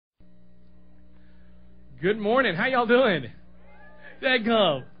Good morning. How y'all doing?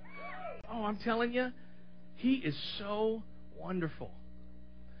 Dadgum. Oh, I'm telling you, He is so wonderful.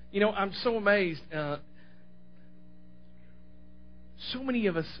 You know, I'm so amazed. So many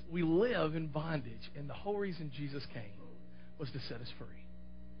of us, we live in bondage, and the whole reason Jesus came was to set us free.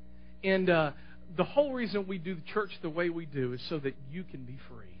 And the whole reason we do the church the way we do is so that you can be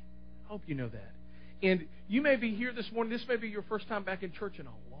free. I hope you know that. And you may be here this morning. This may be your first time back in church in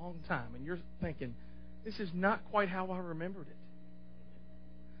a long time, and you're thinking, this is not quite how I remembered it.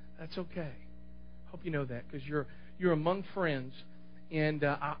 That's okay. Hope you know that, because you're among friends. And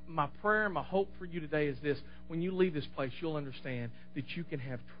my prayer and my hope for you today is this. When you leave this place, you'll understand that you can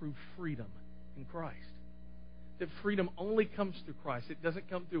have true freedom in Christ. That freedom only comes through Christ. It doesn't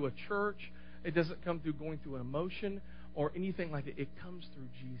come through a church. It doesn't come through going through an emotion or anything like that. It comes through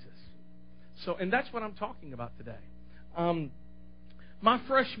Jesus. So, and that's what I'm talking about today. My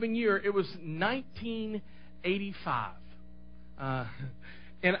freshman year, it was 1985.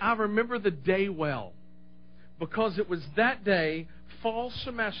 And I remember the day well, because it was that day, fall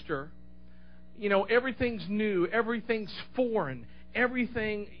semester. You know, everything's new, everything's foreign,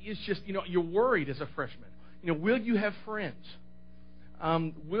 everything is just, you know, you're worried as a freshman. You know, will you have friends?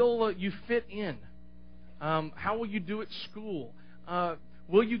 Will you fit in? How will you do at school?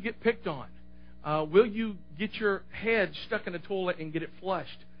 Will you get picked on? Will you get your head stuck in a toilet and get it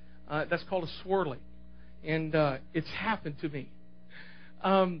flushed? That's called a swirling. And it's happened to me.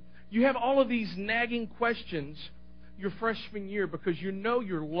 You have all of these nagging questions your freshman year because you know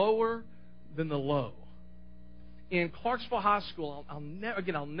you're lower than the low. In Clarksville High School, I'll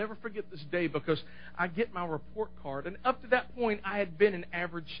never forget this day because I get my report card. And up to that point, I had been an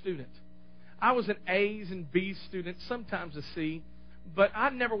average student. I was an A's and B's student, sometimes a C. But I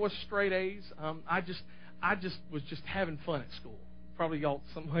never was straight A's. I just was just having fun at school. Probably y'all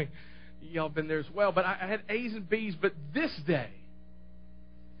been there as well. But I had A's and B's. But this day,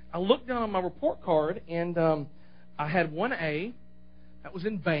 I looked down on my report card and I had one A. That was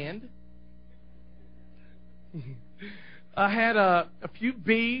in band. I had a few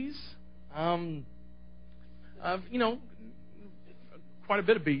B's. You know, quite a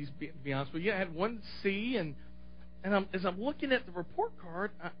bit of B's. To be honest with you, I had one C and as I'm looking at the report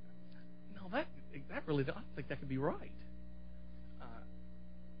card, that really, I don't think that could be right.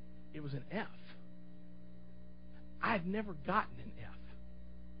 It was an F. I had never gotten an F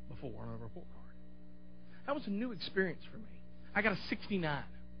before on a report card. That was a new experience for me. I got a 69.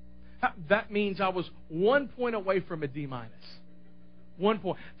 That means I was 1 point away from a D minus. 1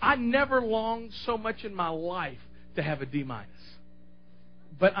 point. I never longed so much in my life to have a D minus.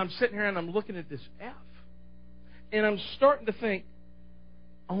 But I'm sitting here and I'm looking at this F. And I'm starting to think,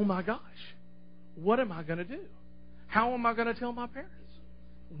 oh my gosh, what am I going to do? How am I going to tell my parents?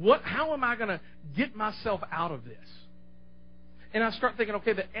 How am I going to get myself out of this? And I start thinking,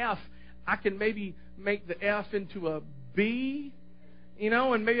 okay, the F, I can maybe make the F into a B, you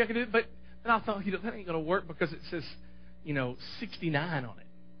know, and maybe I can do it. But then I thought, that ain't going to work because it says, 69 on it.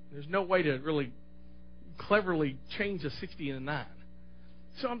 There's no way to really cleverly change a 60 into a 9.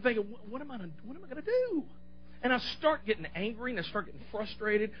 So I'm thinking, what am I going to do? And I start getting angry and I start getting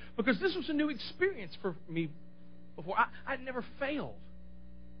frustrated because this was a new experience for me before. I'd never failed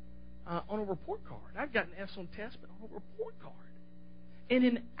on a report card. I'd gotten F's on tests, but on a report card. And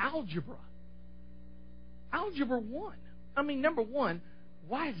in Algebra 1. I mean, number one,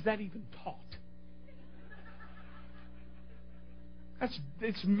 why is that even taught?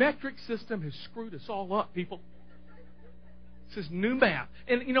 Its metric system has screwed us all up, people. This is new math.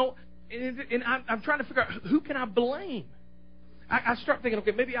 And, and I'm trying to figure out, who can I blame? I start thinking,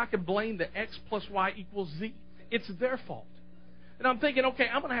 okay, maybe I can blame the X plus Y equals Z. It's their fault. And I'm thinking, okay,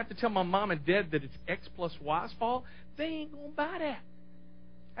 I'm going to have to tell my mom and dad that it's X plus Y's fault. They ain't going to buy that.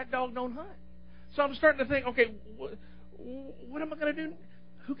 That dog don't hunt. So I'm starting to think, okay, what am I going to do?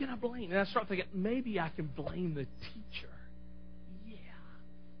 Who can I blame? And I start thinking, maybe I can blame the teacher. Yeah.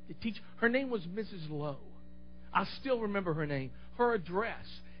 The teacher. Her name was Mrs. Lowe. I still remember her name. Her address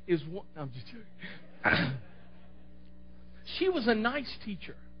is one. No, I'm just joking. She was a nice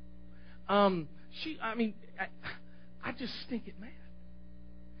teacher. I just stink at math.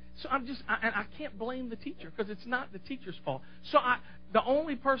 So I can't blame the teacher because it's not the teacher's fault. So the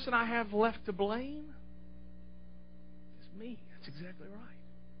only person I have left to blame is me. That's exactly right.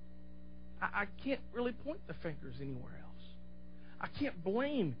 I can't really point the fingers anywhere else. I can't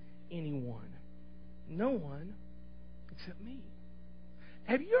blame anyone. No one except me.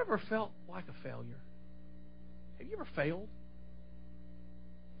 Have you ever felt like a failure? Have you ever failed?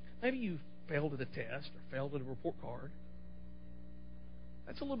 Maybe you failed at a test or failed at a report card.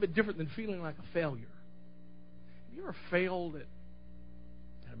 That's a little bit different than feeling like a failure. Have you ever failed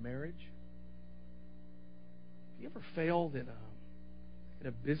at a marriage? Have you ever failed in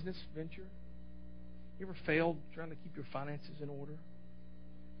a business venture? You ever failed trying to keep your finances in order?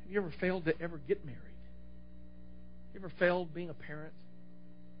 Have you ever failed to ever get married? You ever failed being a parent?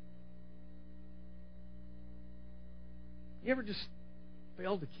 You ever just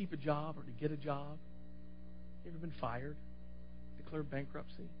failed to keep a job or to get a job? You ever been fired, declared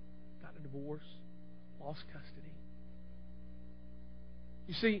bankruptcy, gotten a divorce, lost custody?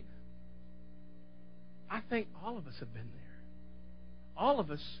 You see, I think all of us have been there. All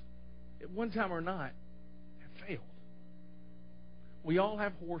of us, at one time or not, have failed. We all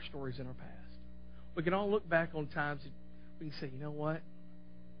have horror stories in our past. We can all look back on times that we can say, you know what?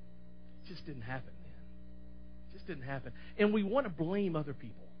 It just didn't happen then. It just didn't happen. And we want to blame other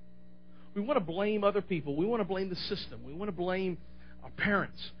people. We want to blame other people. We want to blame the system. We want to blame our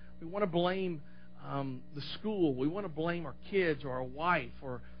parents. We want to blame the school. We want to blame our kids or our wife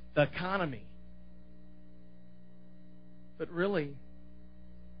or the economy. But really,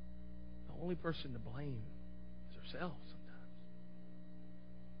 the only person to blame is ourselves sometimes.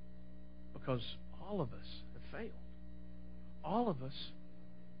 Because all of us have failed. All of us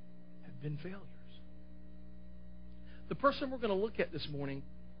have been failures. The person we're going to look at this morning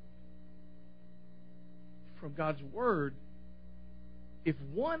from God's Word, if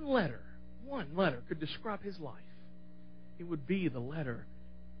one letter could describe his life, it would be the letter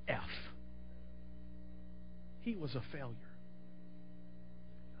F. He was a failure.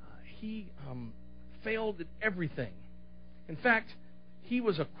 He failed at everything. In fact, he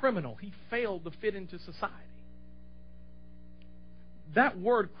was a criminal. He failed to fit into society. That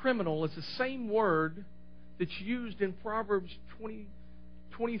word criminal is the same word that's used in Proverbs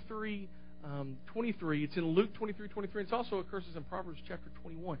 23. It's in Luke 23:23. It also occurs in Proverbs chapter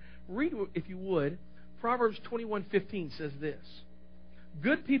 21. Read, if you would. Proverbs 21:15 says this: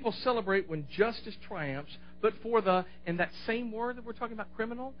 good people celebrate when justice triumphs, but for the, and that same word that we're talking about,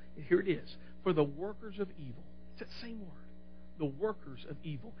 criminal, here it is, for the workers of evil. It's that same word. The workers of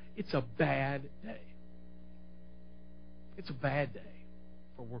evil. It's a bad day. It's a bad day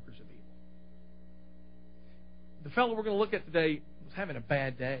for workers of evil. The fellow we're going to look at today was having a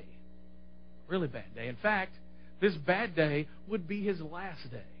bad day. Really bad day. In fact, this bad day would be his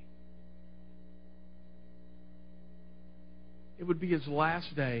last day. It would be his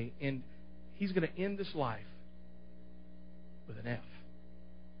last day, and he's going to end this life with an F.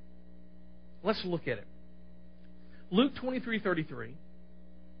 Let's look at it. Luke 23:33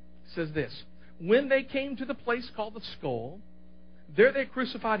 says this: when they came to the place called the Skull, there they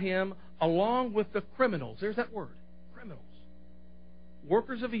crucified him along with the criminals. There's that word, criminals.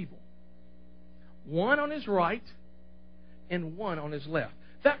 Workers of evil. One on his right and one on his left.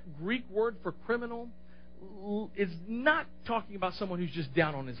 That Greek word for criminal is not talking about someone who's just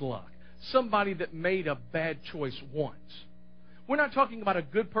down on his luck. Somebody that made a bad choice once. We're not talking about a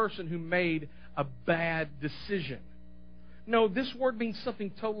good person who made a bad decision. No, this word means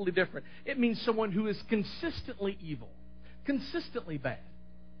something totally different. It means someone who is consistently evil, consistently bad.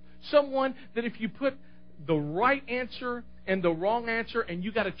 Someone that if you put the right answer and the wrong answer and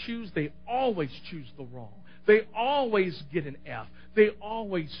you got to choose, they always choose the wrong. They always get an F. They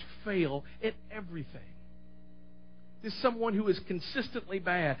always fail at everything. This is someone who is consistently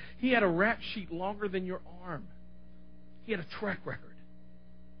bad. He had a rap sheet longer than your arm. He had a track record.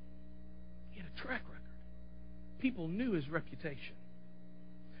 He had a track record. People knew his reputation.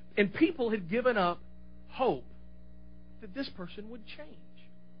 And people had given up hope that this person would change.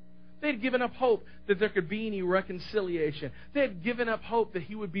 They had given up hope that there could be any reconciliation. They had given up hope that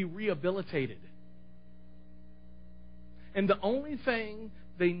he would be rehabilitated. And the only thing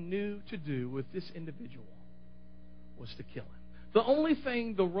they knew to do with this individual was to kill him. The only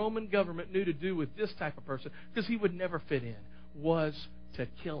thing the Roman government knew to do with this type of person, because he would never fit in, was to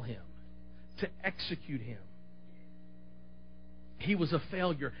kill him, to execute him. He was a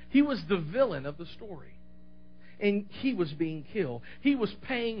failure. He was the villain of the story. And he was being killed. He was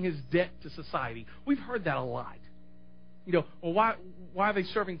paying his debt to society. We've heard that a lot. You know, well, why are they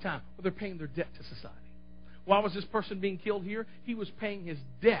serving time? Well, they're paying their debt to society. Why was this person being killed here? He was paying his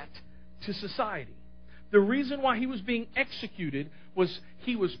debt to society. The reason why he was being executed was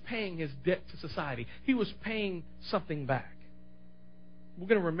he was paying his debt to society. He was paying something back. We're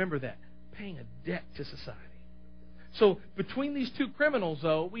going to remember that. Paying a debt to society. So between these two criminals,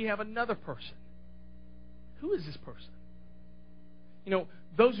 though, we have another person. Who is this person? You know,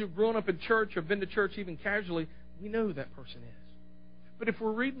 those who've grown up in church or been to church even casually, we know who that person is. But if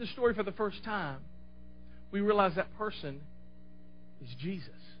we're reading the story for the first time, we realize that person is Jesus.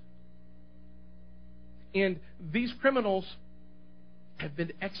 And these criminals have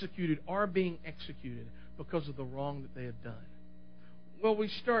been executed, are being executed because of the wrong that they have done. Well, we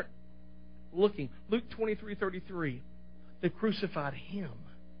start looking. Luke 23:33. They crucified him.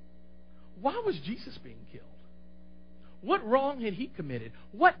 Why was Jesus being killed? What wrong had he committed?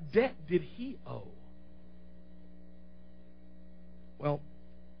 What debt did he owe? Well,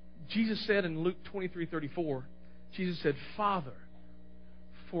 Jesus said in Luke 23:34, Jesus said, Father,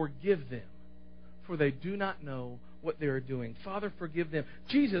 forgive them, for they do not know what they are doing. Father, forgive them.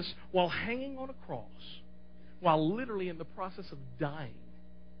 Jesus, while hanging on a cross, while literally in the process of dying,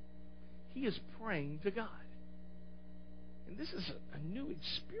 he is praying to God. And this is a new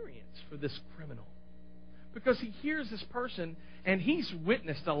experience for this criminal, because he hears this person, and he's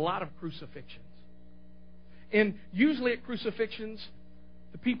witnessed a lot of crucifixions. And usually at crucifixions,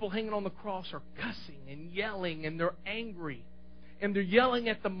 the people hanging on the cross are cussing and yelling, and they're angry. And they're yelling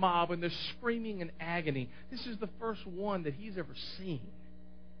at the mob, and they're screaming in agony. This is the first one that he's ever seen.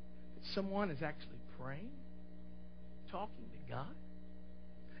 That someone is actually praying, talking to God.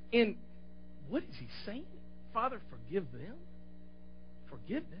 And what is he saying? Father, forgive them?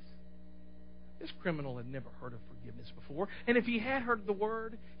 Forgiveness? This criminal had never heard of forgiveness before. And if he had heard the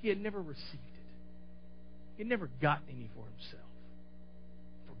word, he had never received it. He had never gotten any for himself.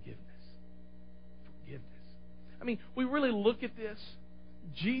 Forgiveness. Forgiveness. I mean, we really look at this.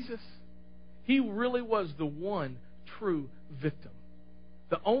 Jesus, he really was the one true victim.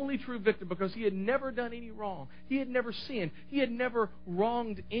 The only true victim, because he had never done any wrong. He had never sinned. He had never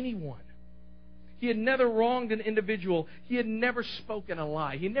wronged anyone. He had never wronged an individual. He had never spoken a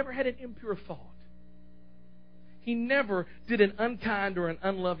lie. He never had an impure thought. He never did an unkind or an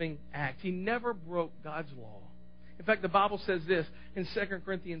unloving act. He never broke God's law. In fact, the Bible says this in 2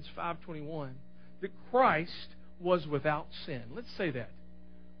 Corinthians 5:21, that Christ was without sin. Let's say that.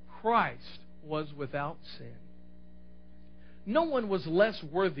 Christ was without sin. No one was less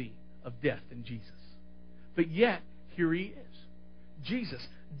worthy of death than Jesus. But yet, here he is. Jesus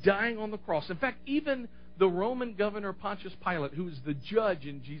dying on the cross. In fact, even the Roman governor Pontius Pilate, who was the judge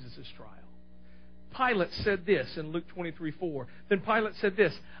in Jesus' trial, Pilate said this in Luke 23:4. Then Pilate said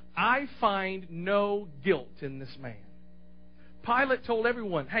this, I find no guilt in this man. Pilate told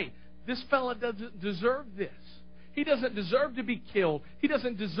everyone, hey, this fella doesn't deserve this. He doesn't deserve to be killed. He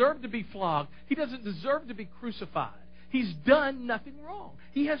doesn't deserve to be flogged. He doesn't deserve to be crucified. He's done nothing wrong.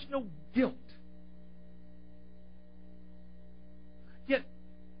 He has no guilt. Yet,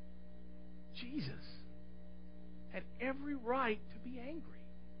 Jesus had every right to be angry,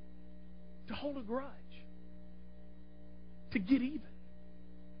 to hold a grudge, to get even.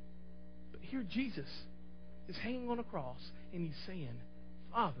 But here Jesus is hanging on a cross, and he's saying,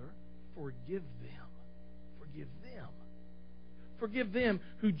 Father, forgive them. Forgive them. Forgive them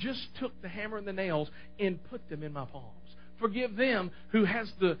who just took the hammer and the nails and put them in my palms. Forgive them who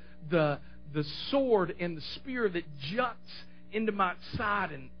has the sword and the spear that juts into my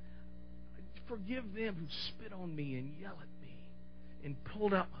side. And forgive them who spit on me and yell at me and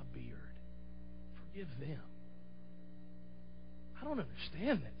pulled out my beard. Forgive them. I don't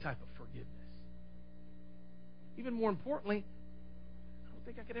understand that type of forgiveness. Even more importantly, I don't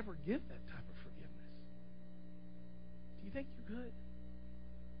think I could ever give that type of forgiveness. Do you think you're good?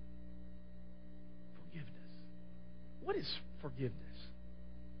 Forgiveness. What is forgiveness?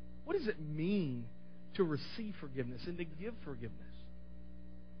 What does it mean to receive forgiveness and to give forgiveness?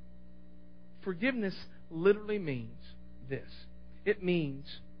 Forgiveness literally means this. It means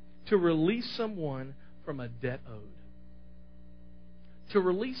to release someone from a debt owed. To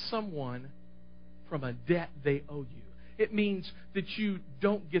release someone from a debt they owe you. It means that you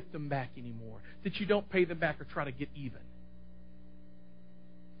don't get them back anymore. That you don't pay them back or try to get even.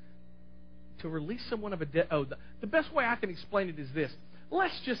 To release someone of a debt owed. The best way I can explain it is this.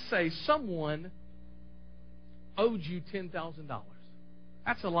 Let's just say someone owed you $10,000.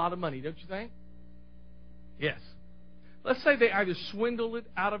 That's a lot of money, don't you think? Yes. Let's say they either swindled it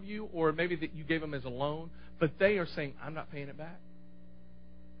out of you or maybe that you gave them as a loan, but they are saying, I'm not paying it back.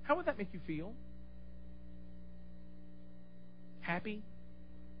 How would that make you feel? Happy?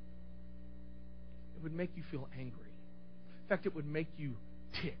 It would make you feel angry. In fact, it would make you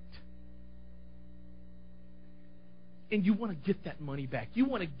ticked. And you want to get that money back. You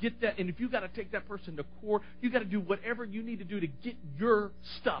want to get that, and if you got to take that person to court, you got to do whatever you need to do to get your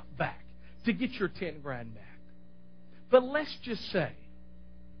stuff back, to get your $10,000 back. But let's just say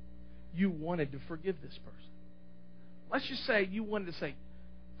you wanted to forgive this person. Let's just say you wanted to say,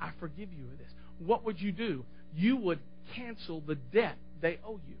 I forgive you of this. What would you do? You would cancel the debt they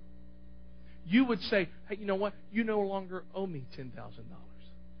owe you. You would say, hey, you know what? You no longer owe me $10,000.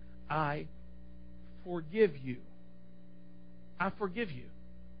 I forgive you. I forgive you.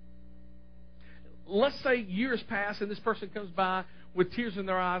 Let's say years pass and this person comes by with tears in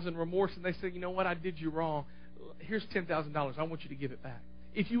their eyes and remorse, and they say, you know what, I did you wrong. Here's $10,000. I want you to give it back.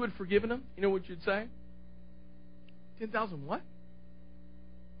 If you had forgiven them, you know what you'd say? 10,000 what?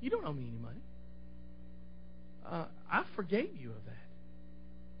 You don't owe me any money. I forgave you of that.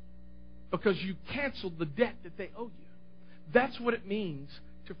 Because you canceled the debt that they owe you. That's what it means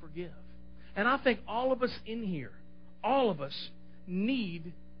to forgive. And I think all of us in here, all of us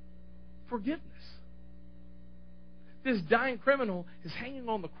need forgiveness. This dying criminal is hanging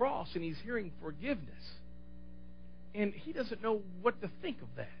on the cross and he's hearing forgiveness. And he doesn't know what to think of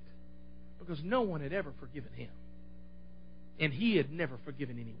that. Because no one had ever forgiven him. And he had never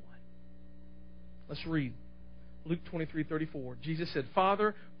forgiven anyone. Let's read Luke 23:34. Jesus said,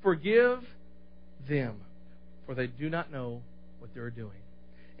 Father, forgive them, for they do not know what they're doing.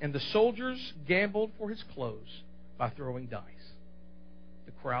 And the soldiers gambled for his clothes by throwing dice.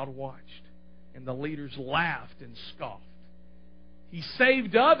 The crowd watched, and the leaders laughed and scoffed. He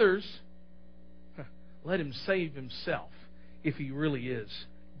saved others. Let him save himself if he really is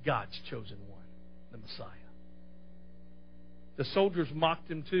God's chosen one, the Messiah. The soldiers mocked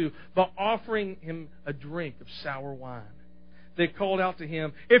him too by offering him a drink of sour wine. They called out to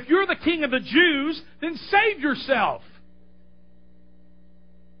him, if you're the king of the Jews, then save yourself.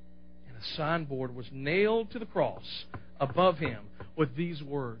 And a signboard was nailed to the cross above him with these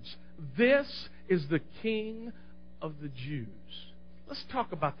words, this is the King of the Jews. Let's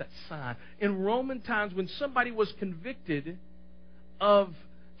talk about that sign. In Roman times, when somebody was convicted of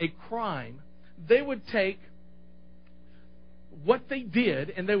a crime, they would take what they did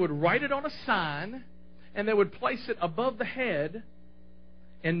and they would write it on a sign and they would place it above the head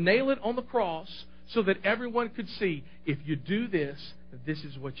and nail it on the cross so that everyone could see, if you do this, this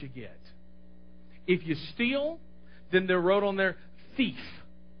is what you get. If you steal, then they wrote on there, thief.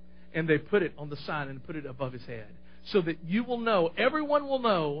 And they put it on the sign and put it above his head. So that you will know, everyone will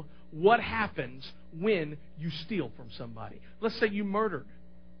know what happens when you steal from somebody. Let's say you murdered.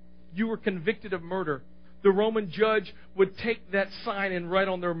 You were convicted of murder. The Roman judge would take that sign and write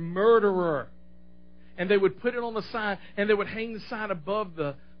on there, murderer. And they would put it on the sign, and they would hang the sign above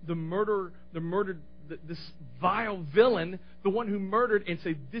this vile villain, the one who murdered, and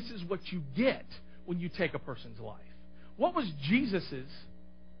say, this is what you get when you take a person's life. What was Jesus's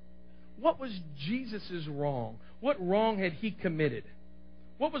wrong? What wrong had he committed?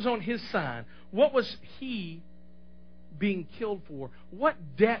 What was on his sign? What was he being killed for? What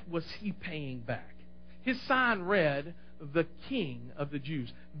debt was he paying back? His sign read, the King of the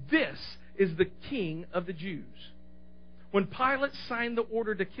Jews. This is the King of the Jews. When Pilate signed the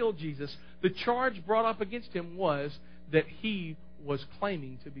order to kill Jesus, the charge brought up against him was that he was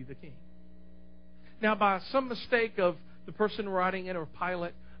claiming to be the king. Now, by some mistake of the person writing it or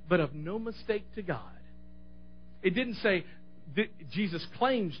Pilate, but of no mistake to God, it didn't say Jesus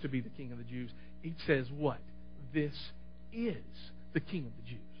claims to be the King of the Jews. It says what? This is the King of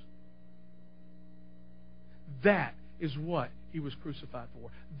the Jews. That is what he was crucified for.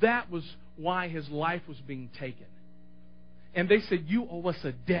 That was why his life was being taken. And they said, you owe us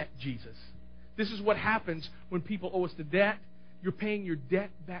a debt, Jesus. This is what happens when people owe us the debt. You're paying your debt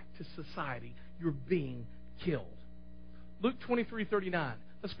back to society. You're being killed. Luke 23:39.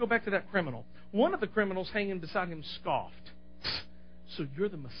 Let's go back to that criminal. One of the criminals hanging beside him scoffed. So you're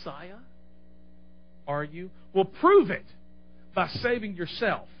the Messiah? Are you? Well, prove it by saving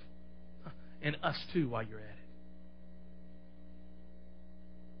yourself and us too while you're at it.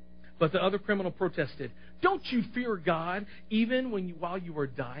 But the other criminal protested, don't you fear God even while you are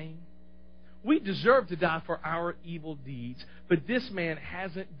dying? We deserve to die for our evil deeds, but this man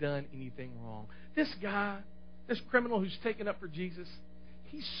hasn't done anything wrong. This guy, this criminal who's taken up for Jesus,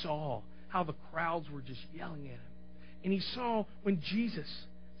 he saw how the crowds were just yelling at him. And he saw when Jesus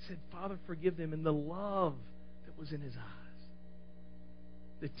said, Father, forgive them, and the love that was in his eyes.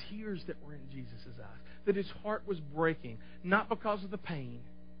 The tears that were in Jesus' eyes. That his heart was breaking, not because of the pain,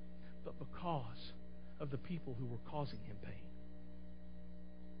 but because of the people who were causing him pain.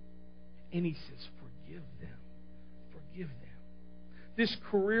 And he says, forgive them. Forgive them. This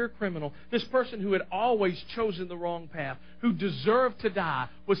career criminal, this person who had always chosen the wrong path, who deserved to die,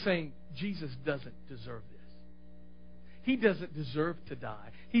 was saying, Jesus doesn't deserve this. He doesn't deserve to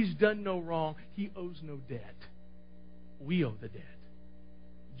die. He's done no wrong. He owes no debt. We owe the debt.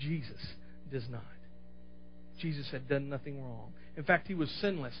 Jesus does not. Jesus had done nothing wrong. In fact, he was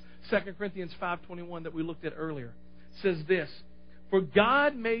sinless. 2 Corinthians 5:21 that we looked at earlier says this, for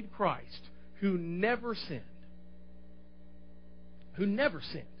God made Christ, who never sinned,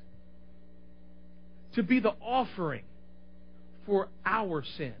 to be the offering for our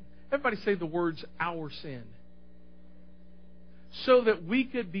sin. Everybody say the words, our sin. So that we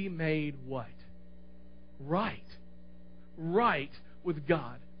could be made what? Right. Right with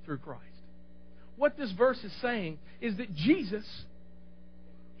God through Christ. What this verse is saying is that Jesus,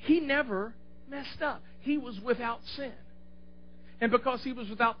 He never messed up. He was without sin. And because He was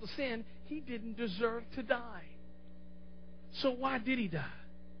without the sin, He didn't deserve to die. So why did He die?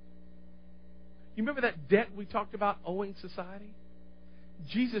 You remember that debt we talked about owing society?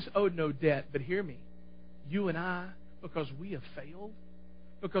 Jesus owed no debt, but hear me. You and I, because we have failed,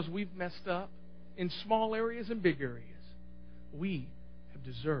 because we've messed up in small areas and big areas, we have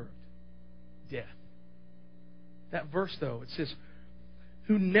deserved death. That verse, though, it says,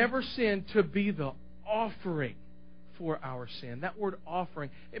 who never sinned, to be the offering for our sin. That word offering,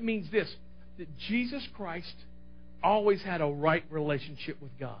 it means this, that Jesus Christ always had a right relationship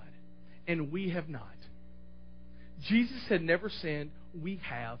with God, and we have not. Jesus had never sinned. We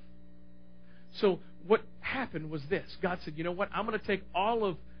have. So what happened was this. God said, you know what? I'm going to take all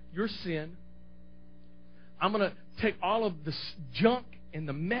of your sin. I'm going to take all of the junk and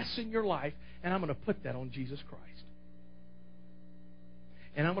the mess in your life, and I'm going to put that on Jesus Christ.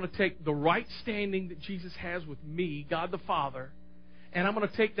 And I'm going to take the right standing that Jesus has with me, God the Father, and I'm going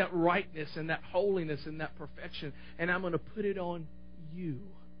to take that rightness and that holiness and that perfection, and I'm going to put it on you.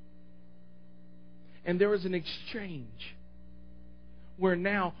 And there is an exchange where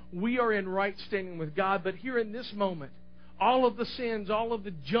now we are in right standing with God, but here in this moment, all of the sins, all of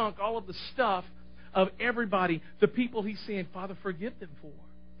the junk, all of the stuff of everybody, the people He's saying, Father, forgive them for.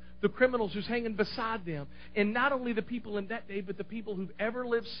 The criminals who's hanging beside them. And not only the people in that day, but the people who've ever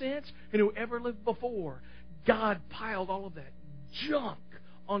lived since and who ever lived before. God piled all of that junk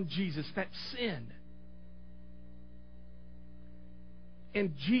on Jesus, that sin.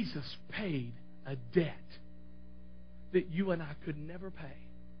 And Jesus paid a debt that you and I could never pay.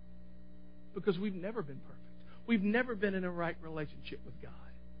 Because we've never been perfect. We've never been in a right relationship with God.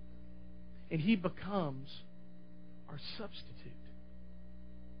 And He becomes our substitute.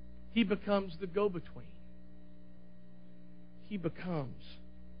 He becomes the go-between. He becomes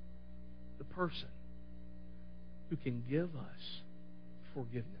the person who can give us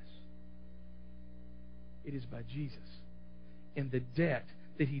forgiveness. It is by Jesus and the debt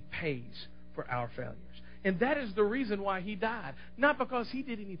that He pays for our failures. And that is the reason why He died. Not because He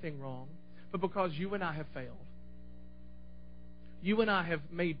did anything wrong, but because you and I have failed. You and I have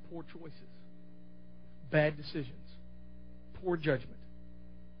made poor choices, bad decisions, poor judgment.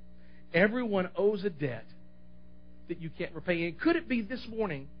 Everyone owes a debt that you can't repay. And could it be this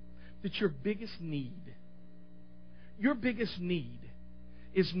morning that your biggest need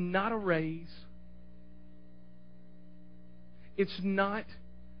is not a raise? It's not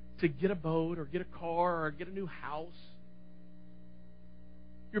to get a boat or get a car or get a new house.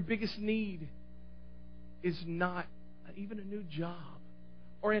 Your biggest need is not even a new job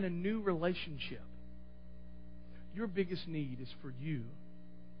or in a new relationship. Your biggest need is for you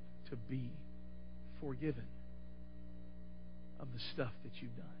to be forgiven of the stuff that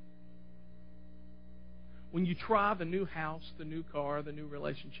you've done. When you try the new house, the new car, the new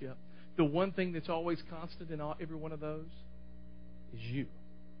relationship, the one thing that's always constant in every one of those is you.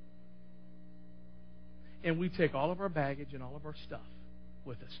 And we take all of our baggage and all of our stuff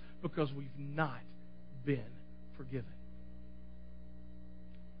with us because we've not been forgiven.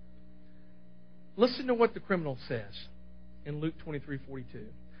 Listen to what the criminal says in Luke 23:42.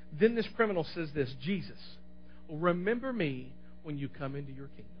 Then this criminal says this, Jesus, remember me when you come into your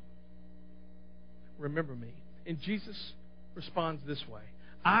kingdom. Remember me. And Jesus responds this way.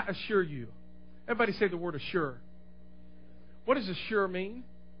 I assure you. Everybody say the word assure. What does assure mean?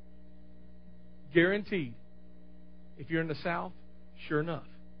 Guaranteed. If you're in the South, sure enough.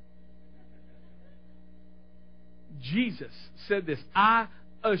 Jesus said this. I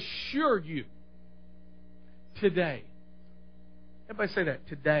assure you. Today. Everybody say that.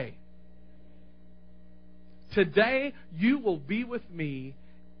 Today. Today you will be with me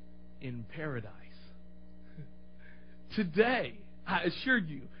in paradise. Today, I assure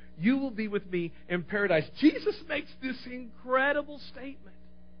you, you will be with me in paradise. Jesus makes this incredible statement.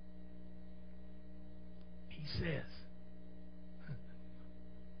 He says,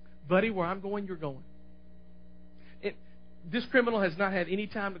 buddy, where I'm going, you're going. This criminal has not had any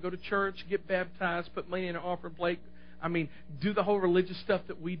time to go to church, get baptized, put money in an offering plate. I mean, do the whole religious stuff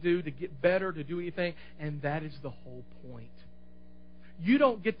that we do to get better, to do anything. And that is the whole point. You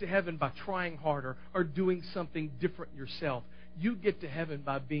don't get to heaven by trying harder or doing something different yourself. You get to heaven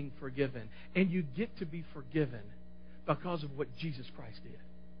by being forgiven. And you get to be forgiven because of what Jesus Christ did.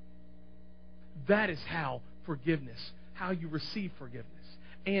 That is how how you receive forgiveness.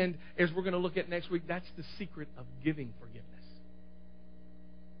 And as we're going to look at next week, that's the secret of giving forgiveness.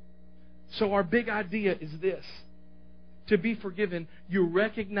 So our big idea is this. To be forgiven, you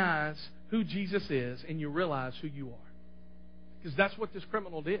recognize who Jesus is and you realize who you are. Because that's what this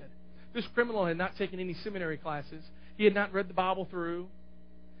criminal did. This criminal had not taken any seminary classes. He had not read the Bible through.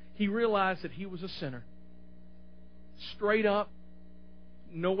 He realized that he was a sinner. Straight up,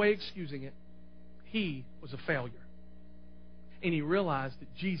 no way excusing it. He was a failure. And he realized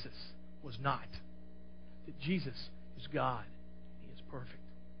that Jesus was not. That Jesus is God. He is perfect.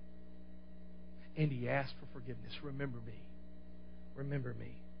 And he asked for forgiveness. Remember me. Remember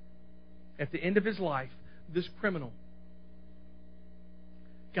me. At the end of his life, this criminal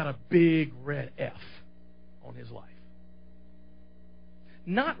got a big red F on his life.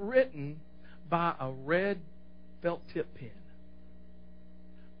 Not written by a red felt tip pen,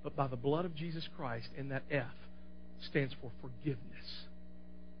 but by the blood of Jesus Christ, and that F stands for forgiveness.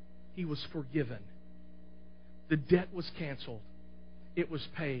 He was forgiven. The debt was canceled. It was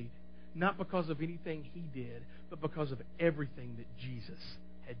paid. Not because of anything he did, but because of everything that Jesus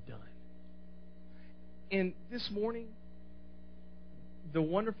had done. And this morning, the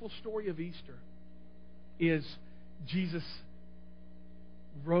wonderful story of Easter is Jesus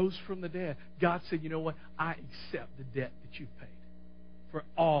rose from the dead. God said, you know what? I accept the debt that you've paid for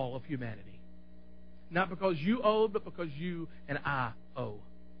all of humanity. Not because you owed, but because you and I owe.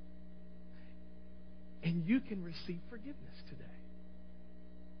 And you can receive forgiveness today.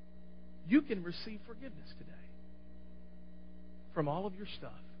 You can receive forgiveness today from all of your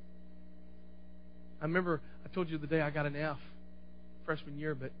stuff. I remember I told you the day I got an F freshman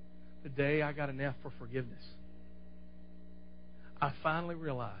year, but the day I got an F for forgiveness, I finally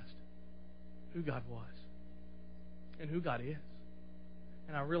realized who God was and who God is.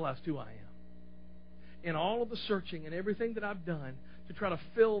 And I realized who I am. In all of the searching and everything that I've done to try to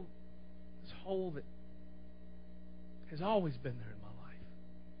fill this hole that has always been there in my life,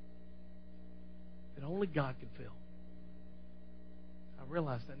 that only God can fill, I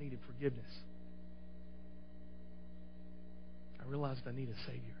realized I needed forgiveness. I realized I need a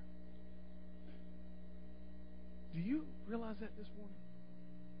Savior. Do you realize that this morning?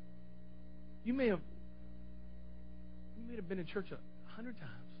 You may have been in church 100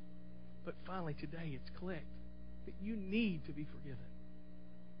 times, but finally today it's clicked that you need to be forgiven.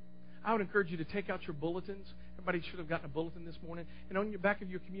 I would encourage you to take out your bulletins. Everybody should have gotten a bulletin this morning. And on your back of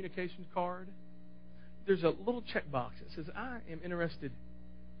your communications card, there's a little checkbox that says, I am interested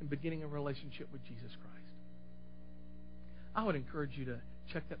in beginning a relationship with Jesus Christ. I would encourage you to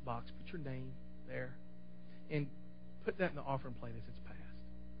check that box, put your name there, and put that in the offering plate as it's passed.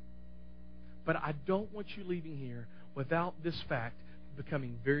 But I don't want you leaving here without this fact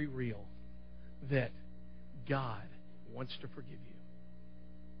becoming very real, that God wants to forgive you.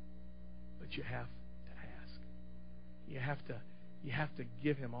 But you have to ask. You have to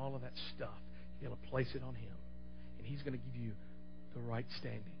give Him all of that stuff. You got to place it on Him. And He's going to give you the right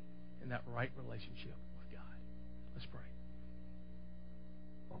standing and that right relationship with God. Let's pray.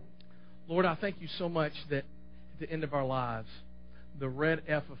 Lord, I thank you so much that at the end of our lives, the red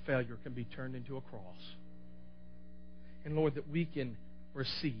F of failure can be turned into a cross. And Lord, that we can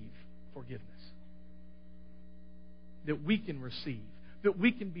receive forgiveness. That we can receive. That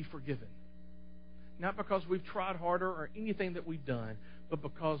we can be forgiven. Not because we've tried harder or anything that we've done, but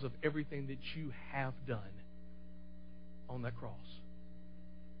because of everything that you have done on that cross.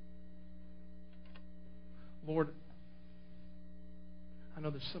 Lord, I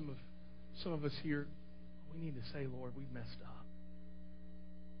know there's some of us here, we need to say, Lord, we've messed up.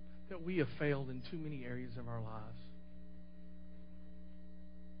 That we have failed in too many areas of our lives.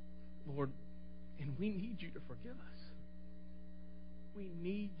 Lord, and we need you to forgive us. We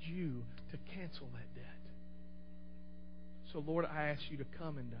need you to cancel that debt. So, Lord, I ask you to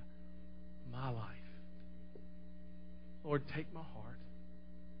come into my life. Lord, take my heart.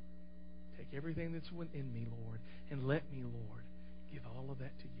 Take everything that's within me, Lord, and let me, Lord, give all of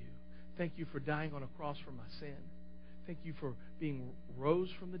that to you. Thank you for dying on a cross for my sin. Thank you for being rose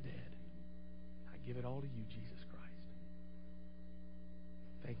from the dead. I give it all to you, Jesus Christ.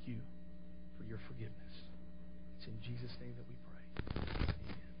 Thank you for your forgiveness. It's in Jesus' name that we pray.